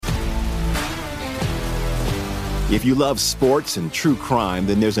If you love sports and true crime,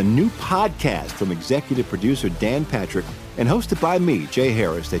 then there's a new podcast from executive producer Dan Patrick and hosted by me, Jay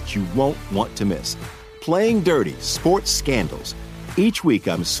Harris, that you won't want to miss. Playing Dirty: Sports Scandals. Each week,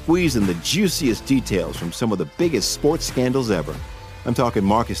 I'm squeezing the juiciest details from some of the biggest sports scandals ever. I'm talking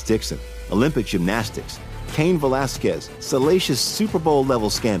Marcus Dixon, Olympic gymnastics, Cain Velasquez, salacious Super Bowl-level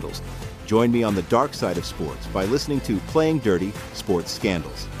scandals. Join me on the dark side of sports by listening to Playing Dirty: Sports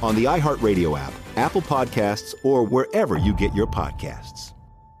Scandals on the iHeartRadio app, Apple Podcasts, or wherever you get your podcasts.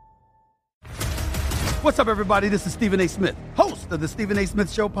 What's up, everybody? This is Stephen A. Smith, host of the Stephen A.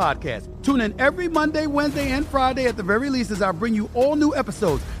 Smith Show podcast. Tune in every Monday, Wednesday, and Friday at the very least as I bring you all new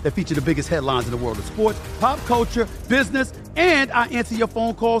episodes that feature the biggest headlines in the world of sports, pop culture, business, and I answer your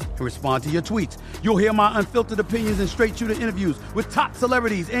phone calls and respond to your tweets. You'll hear my unfiltered opinions and straight-shooter interviews with top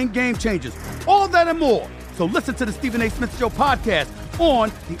celebrities and game changers. All that and more. So listen to the Stephen A. Smith Show podcast on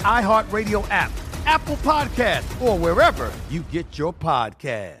the iHeartRadio app, Apple Podcasts, or wherever you get your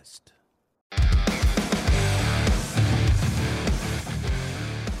podcast.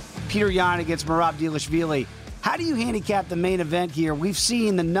 Petr Yan against Merab Dvalishvili. How do you handicap the main event here? We've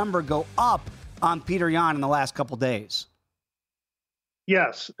seen the number go up on Petr Yan in the last couple days.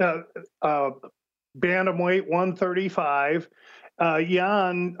 Yes. Bantamweight 135.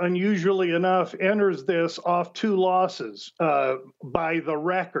 Yan, unusually enough, enters this off 2 losses by the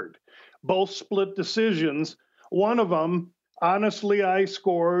record. Both split decisions. One of them, honestly, I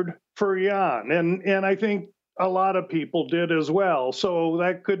scored for Yan. And I think a lot of people did as well. So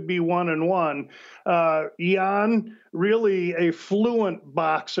that could be 1-1. Yan, really a fluent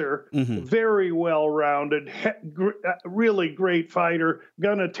boxer, very well-rounded, really great fighter,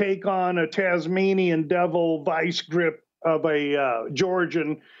 going to take on a Tasmanian devil vice grip of a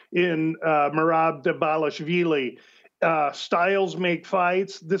Georgian in Merab Dvalishvili. Styles make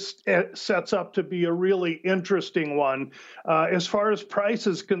fights. This sets up to be a really interesting one. As far as price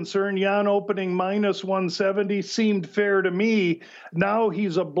is concerned, Yan opening minus 170 seemed fair to me. Now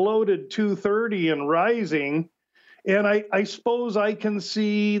he's a bloated 230 and rising. And I suppose I can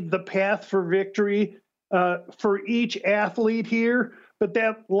see the path for victory for each athlete here. But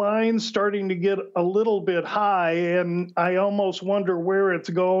that line's starting to get a little bit high, and I almost wonder where it's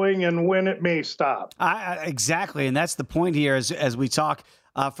going and when it may stop. Exactly, and that's the point here as we talk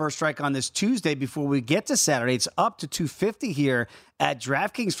First Strike on this Tuesday before we get to Saturday. It's up to 250 here at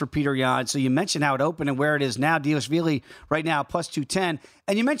DraftKings for Petr Yan. So you mentioned how it opened and where it is now. Dvalishvili right now plus 210.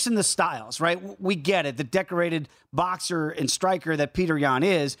 And you mentioned the styles, right? We get it. The decorated boxer and striker that Petr Yan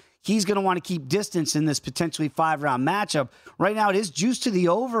is, he's going to want to keep distance in this potentially 5-round matchup. Right now, it is juiced to the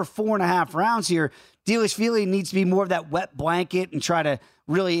over 4.5 rounds here. Dvalishvili needs to be more of that wet blanket and try to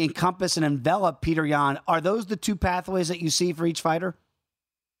really encompass and envelop Petr Yan. Are those the 2 pathways that you see for each fighter?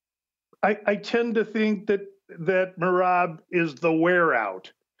 I tend to think that Merab is the wear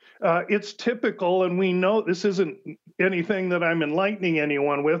out. It's typical, and we know this isn't anything that I'm enlightening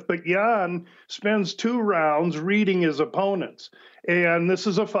anyone with, but Yan spends 2 rounds reading his opponents. And this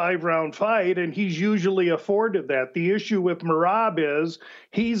is a 5-round fight, and he's usually afforded that. The issue with Merab is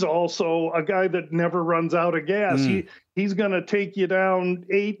he's also a guy that never runs out of gas. He's going to take you down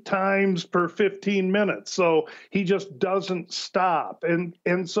 8 times per 15 minutes. So he just doesn't stop.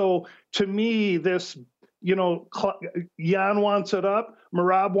 And so to me, this, Yan wants it up.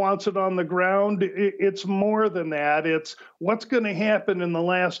 Merab wants it on the ground. It's more than that. It's what's going to happen in the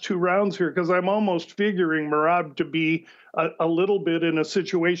last 2 rounds here, because I'm almost figuring Merab to be a little bit in a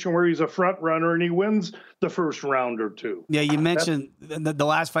situation where he's a front runner and he wins the first round or 2. Yeah, you mentioned the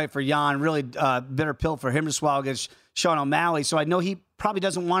last fight for Yan, really bitter pill for him to swallow against Sean O'Malley. So I know he probably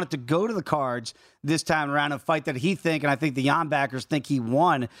doesn't want it to go to the cards this time around, a fight that and I think the Yan backers think he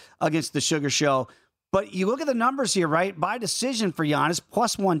won against the Sugar Show. But you look at the numbers here, right? By decision for Yan is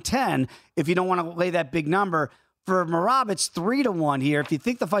plus 110 if you don't want to lay that big number. For Merab, it's 3-1 here. If you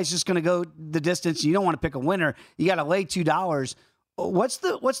think the fight's just going to go the distance, you don't want to pick a winner, you got to lay $2. What's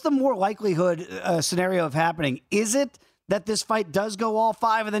the more likelihood scenario of happening? Is it that this fight does go all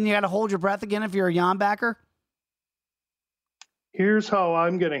 5 and then you got to hold your breath again if you're a Yan backer? Here's how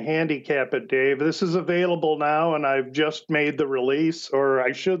I'm going to handicap it, Dave. This is available now, and I've just made the release, or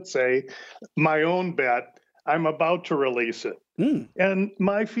I should say, my own bet. I'm about to release it. And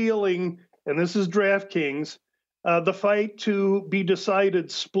my feeling, and this is DraftKings, the fight to be decided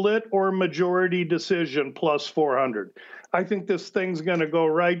split or majority decision plus 400. I think this thing's going to go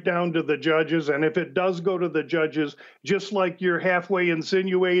right down to the judges. And if it does go to the judges, just like you're halfway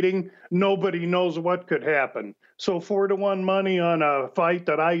insinuating, nobody knows what could happen. So 4-1 money on a fight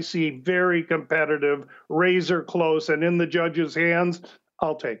that I see very competitive, razor close, and in the judges' hands,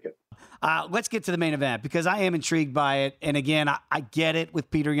 I'll take it. Let's get to the main event because I am intrigued by it. And again, I get it with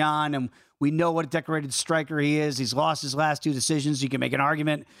Petr Yan, and we know what a decorated striker he is. He's lost his last 2 decisions. You can make an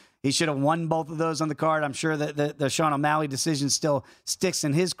argument he should have won both of those on the card. I'm sure that the Sean O'Malley decision still sticks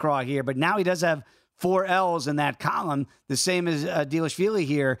in his craw here, but now he does have 4 L's in that column, the same as Dvalishvili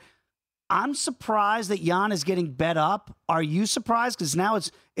here. I'm surprised that Yan is getting bet up. Are you surprised? Because now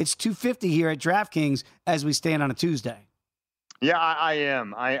it's 250 here at DraftKings as we stand on a Tuesday. Yeah, I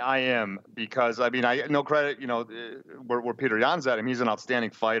am. I am because I no credit, where Petr Yan's at him. He's an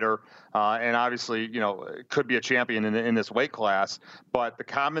outstanding fighter, and obviously, could be a champion in this weight class. But the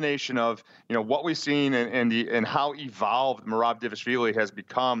combination of what we've seen and how evolved Merab Dvalishvili has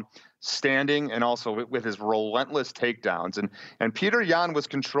become, standing and also with his relentless takedowns. And Petr Yan was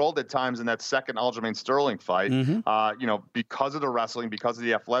controlled at times in that second Aljamain Sterling fight, because of the wrestling, because of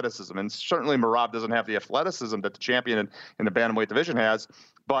the athleticism. And certainly Merab doesn't have the athleticism that the champion in the bantamweight division has,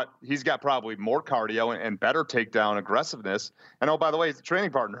 but he's got probably more cardio and better takedown aggressiveness. And oh, by the way, he's the training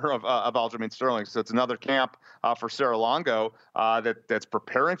partner of Aljamain Sterling. So it's another camp for Sarah Longo that's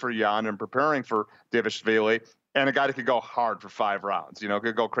preparing for Yan and preparing for Dvalishvili. And a guy that could go hard for 5 rounds,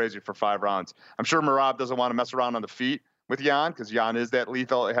 could go crazy for 5 rounds. I'm sure Merab doesn't want to mess around on the feet with Yan because Yan is that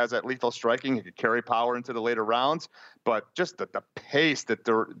lethal. It has that lethal striking. He could carry power into the later rounds. But just the pace that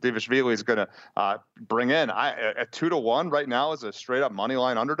Dvalishvili is going to bring in, at 2-1 right now as a straight up money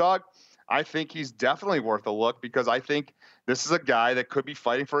line underdog, I think he's definitely worth a look because I think this is a guy that could be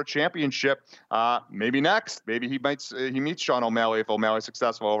fighting for a championship. Maybe next. Maybe he meets Sean O'Malley if O'Malley's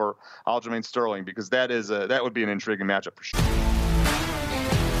successful over Aljamain Sterling, because that would be an intriguing matchup for sure.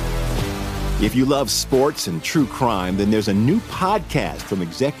 If you love sports and true crime, then there's a new podcast from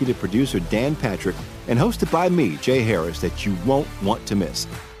executive producer Dan Patrick and hosted by me, Jay Harris, that you won't want to miss.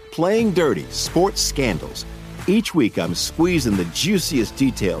 Playing Dirty: Sports Scandals. Each week, I'm squeezing the juiciest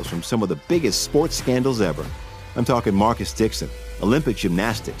details from some of the biggest sports scandals ever. I'm talking Marcus Dixon, Olympic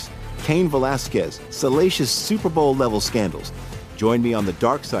gymnastics, Cain Velasquez, salacious Super Bowl-level scandals. Join me on the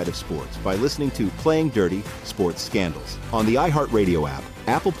dark side of sports by listening to Playing Dirty: Sports Scandals on the iHeartRadio app,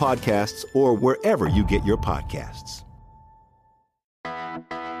 Apple Podcasts, or wherever you get your podcasts.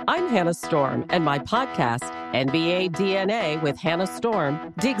 I'm Hannah Storm, and my podcast, NBA DNA with Hannah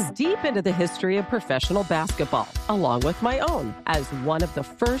Storm, digs deep into the history of professional basketball, along with my own, as one of the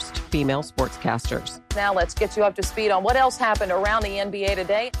first female sportscasters. Now let's get you up to speed on what else happened around the NBA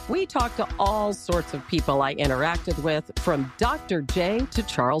today. We talked to all sorts of people I interacted with, from Dr. J to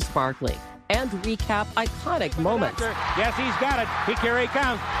Charles Barkley, and recap iconic moments. Yes, he's got it. Here he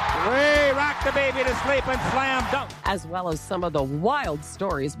comes. Way rock the baby to sleep and slam dunk. As well as some of the wild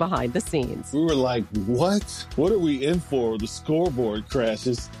stories behind the scenes. We were like, what? What are we in for? The scoreboard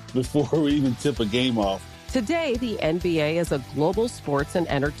crashes before we even tip a game off. Today, the NBA is a global sports and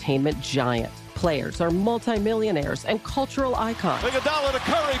entertainment giant. Players are multimillionaires and cultural icons. Iguodala to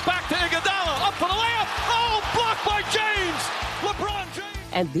Curry, back to Iguodala, up for the layup. Oh, blocked by James. LeBron James.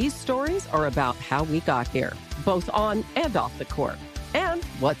 And these stories are about how we got here, both on and off the court. And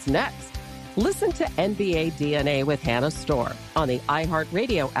what's next? Listen to NBA DNA with Hannah Storm on the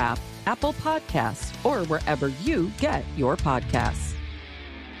iHeartRadio app, Apple Podcasts, or wherever you get your podcasts.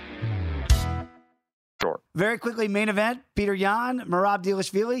 Sure. Very quickly, main event, Petr Yan, Merab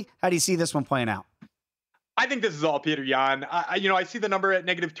Dvalishvili. How do you see this one playing out? I think this is all Petr Yan. I see the number at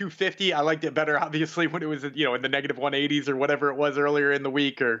 -250. I liked it better, obviously, when it was, in the -180s or whatever it was earlier in the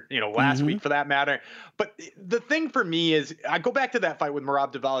week, or, last week for that matter. But the thing for me is, I go back to that fight with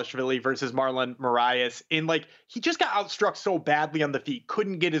Merab Dvalishvili versus Marlon Moraes, and he just got outstruck so badly on the feet,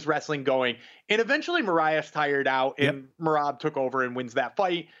 couldn't get his wrestling going. And eventually Moraes tired out, and Merab took over and wins that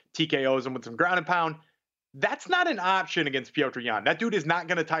fight, TKOs him with some ground and pound. That's not an option against Petr Yan. That dude is not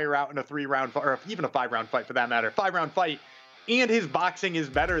going to tire out in a 3-round or even a 5-round fight for that matter. 5-round fight. And his boxing is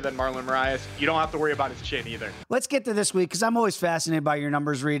better than Marlon Moraes. You don't have to worry about his chin either. Let's get to this week, because I'm always fascinated by your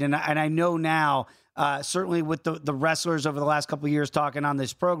numbers, Reed. And I know now, certainly with the wrestlers over the last couple of years talking on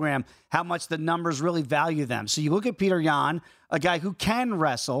this program, how much the numbers really value them. So you look at Petr Yan, a guy who can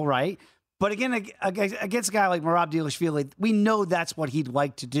wrestle, right? But again, against a guy like Merab Dvalishvili, we know that's what he'd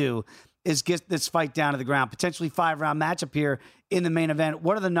like to do, is get this fight down to the ground. Potentially 5-round matchup here in the main event.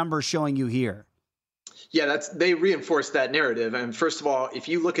 What are the numbers showing you here? Yeah, they reinforce that narrative. And first of all, if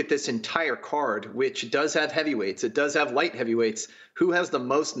you look at this entire card, which does have heavyweights, it does have light heavyweights, who has the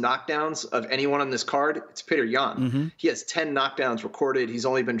most knockdowns of anyone on this card? It's Petr Yan. He has 10 knockdowns recorded. He's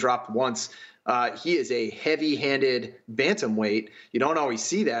only been dropped once. He is a heavy-handed bantamweight. You don't always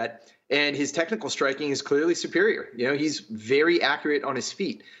see that. And his technical striking is clearly superior. He's very accurate on his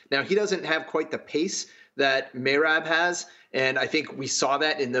feet. Now, he doesn't have quite the pace that Merab has. And I think we saw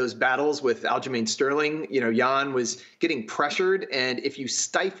that in those battles with Aljamain Sterling. Jan was getting pressured, and if you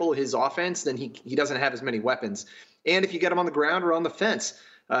stifle his offense, then he doesn't have as many weapons. And if you get him on the ground or on the fence,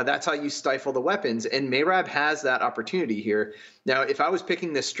 that's how you stifle the weapons. And Merab has that opportunity here. Now, if I was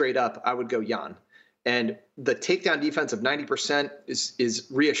picking this straight up, I would go Jan. And the takedown defense of 90% is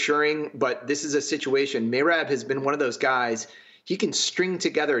reassuring, but this is a situation. Merab has been one of those guys. He can string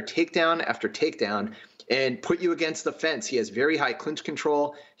together takedown after takedown and put you against the fence. He has very high clinch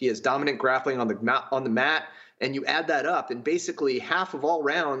control. He has dominant grappling on the mat. And you add that up, and basically half of all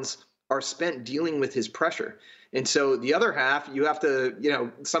rounds are spent dealing with his pressure. And so the other half, you have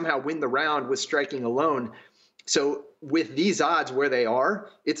to, somehow win the round with striking alone. So with these odds where they are,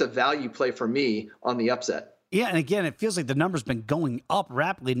 it's a value play for me on the upset. Yeah, and again, it feels like the number's been going up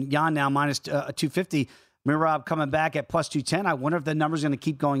rapidly. Jan now minus 250. Merab coming back at plus 210. I wonder if the number's going to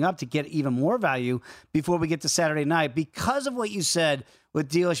keep going up to get even more value before we get to Saturday night. Because of what you said with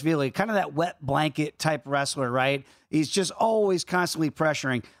Dvalishvili, kind of that wet blanket type wrestler, right? He's just always constantly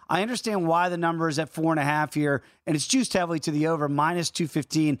pressuring. I understand why the number is at 4.5 here, and it's juiced heavily to the over, minus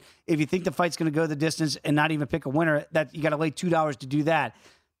 215. If you think the fight's going to go the distance and not even pick a winner, that you got to lay $2 to do that.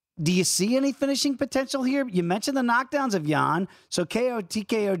 Do you see any finishing potential here? You mentioned the knockdowns of Jan. So KO,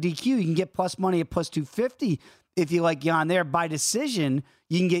 TKO, DQ, you can get plus money at plus 250 if you like Jan there. By decision,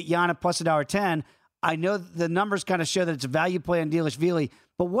 you can get Jan at plus $1.10. I know the numbers kind of show that it's a value play on Dvalishvili,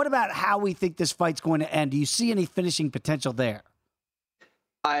 but what about how we think this fight's going to end? Do you see any finishing potential there?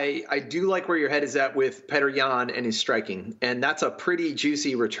 I do like where your head is at with Petr Yan and his striking, and that's a pretty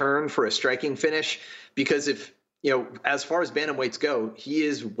juicy return for a striking finish, because if as far as bantamweights go, he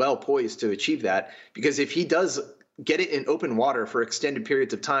is well poised to achieve that, because if he does get it in open water for extended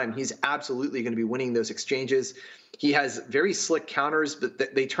periods of time, he's absolutely going to be winning those exchanges. He has very slick counters,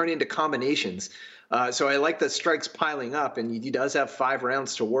 but they turn into combinations. So I like the strikes piling up, and he does have 5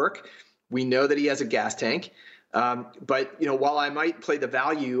 rounds to work. We know that he has a gas tank. But while I might play the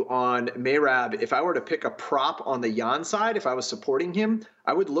value on Merab, if I were to pick a prop on the Jan side, if I was supporting him,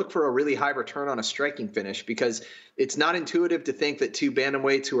 I would look for a really high return on a striking finish, because it's not intuitive to think that two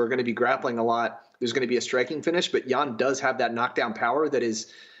bantamweights who are going to be grappling a lot, there's going to be a striking finish. But Jan does have that knockdown power that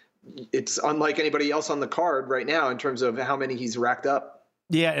it's unlike anybody else on the card right now in terms of how many he's racked up.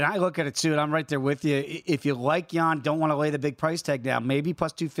 Yeah, and I look at it too, and I'm right there with you. If you like Jan, don't want to lay the big price tag down, maybe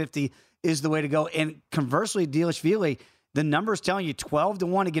plus 250 is the way to go. And conversely, Dvalishvili, the number is telling you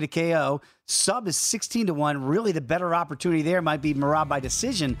 12-1 to get a KO. Sub is 16-1. Really, the better opportunity there might be Merab by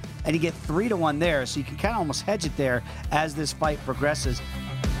decision, and you get 3-1 there. So you can kind of almost hedge it there as this fight progresses.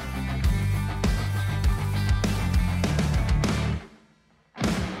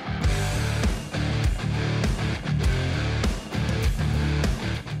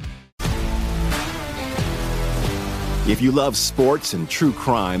 If you love sports and true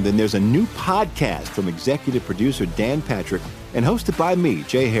crime, then there's a new podcast from executive producer Dan Patrick and hosted by me,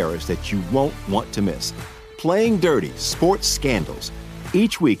 Jay Harris, that you won't want to miss. Playing Dirty: Sports Scandals.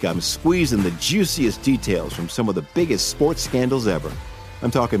 Each week, I'm squeezing the juiciest details from some of the biggest sports scandals ever.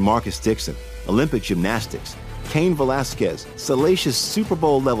 I'm talking Marcus Dixon, Olympic gymnastics, Cain Velasquez, salacious Super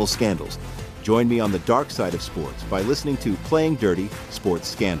Bowl-level scandals. Join me on the dark side of sports by listening to Playing Dirty: Sports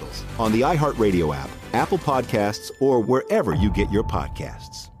Scandals on the iHeartRadio app, Apple Podcasts, or wherever you get your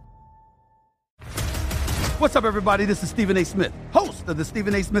podcasts. What's up, everybody? This is Stephen A. Smith, host of the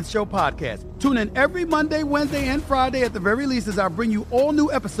Stephen A. Smith Show podcast. Tune in every Monday, Wednesday, and Friday at the very least as I bring you all new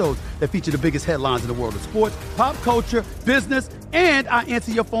episodes that feature the biggest headlines in the world of sports, pop culture, business, and I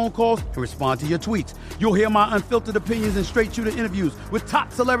answer your phone calls and respond to your tweets. You'll hear my unfiltered opinions and straight-shooter interviews with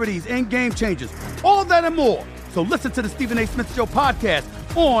top celebrities and game changers. All of that and more. So listen to the Stephen A. Smith Show podcast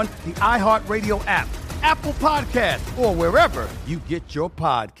on the iHeartRadio app, Apple Podcasts, or wherever you get your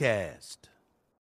podcast.